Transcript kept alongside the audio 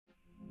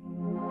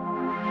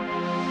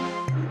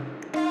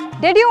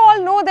Did you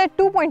all know there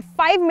are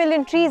 2.5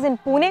 million trees in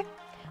Pune?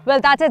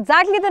 Well, that's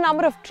exactly the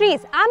number of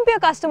trees Ampere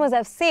customers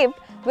have saved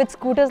with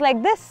scooters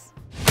like this.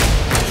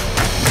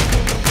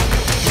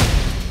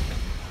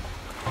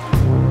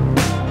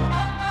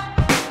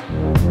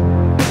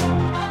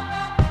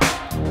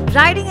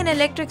 Riding an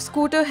electric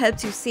scooter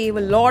helps you save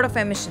a lot of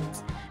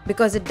emissions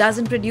because it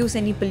doesn't produce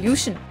any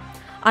pollution.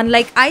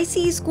 Unlike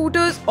ICE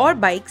scooters or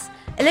bikes,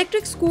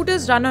 electric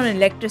scooters run on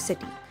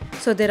electricity,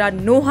 so there are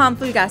no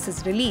harmful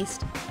gases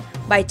released.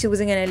 By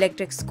choosing an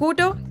electric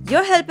scooter,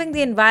 you're helping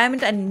the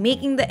environment and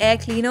making the air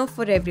cleaner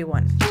for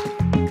everyone.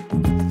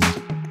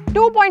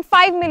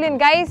 2.5 million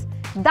guys,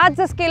 that's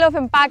the scale of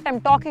impact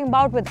I'm talking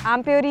about with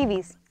Ampere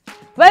EVs.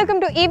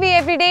 Welcome to EV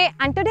Everyday,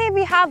 and today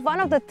we have one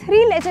of the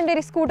 3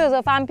 legendary scooters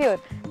of Ampere,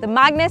 the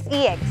Magnus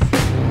EX.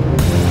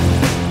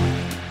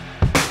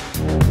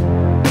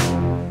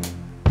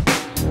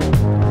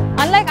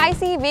 Unlike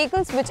ICE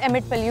vehicles which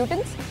emit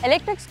pollutants,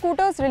 electric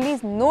scooters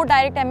release no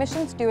direct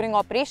emissions during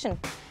operation.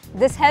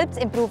 This helps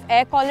improve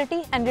air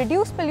quality and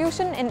reduce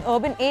pollution in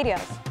urban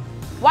areas.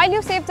 While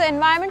you save the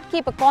environment,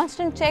 keep a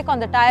constant check on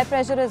the tire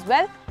pressure as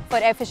well for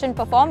efficient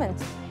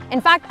performance.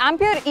 In fact,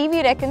 Ampere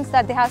EV reckons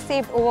that they have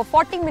saved over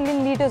 40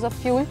 million litres of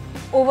fuel,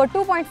 over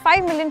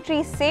 2.5 million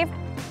trees saved,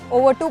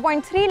 over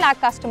 2.3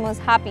 lakh customers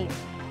happy,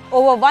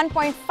 over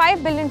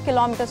 1.5 billion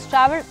kilometers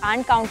travelled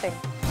and counting.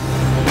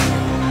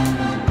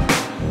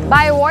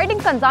 By avoiding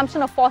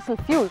consumption of fossil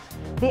fuels,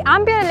 the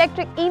Ampere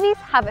electric EVs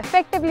have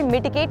effectively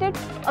mitigated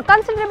a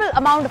considerable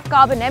amount of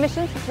carbon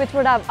emissions which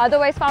would have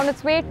otherwise found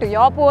its way to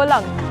your poor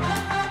lungs.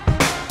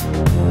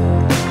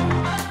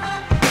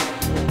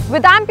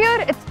 With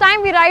Ampere, it's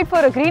time we ride for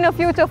a greener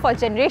future for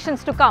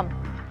generations to come.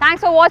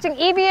 Thanks for watching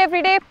EV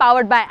Everyday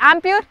powered by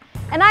Ampere,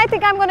 and I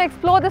think I'm going to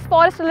explore this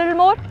forest a little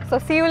more, so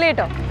see you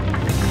later.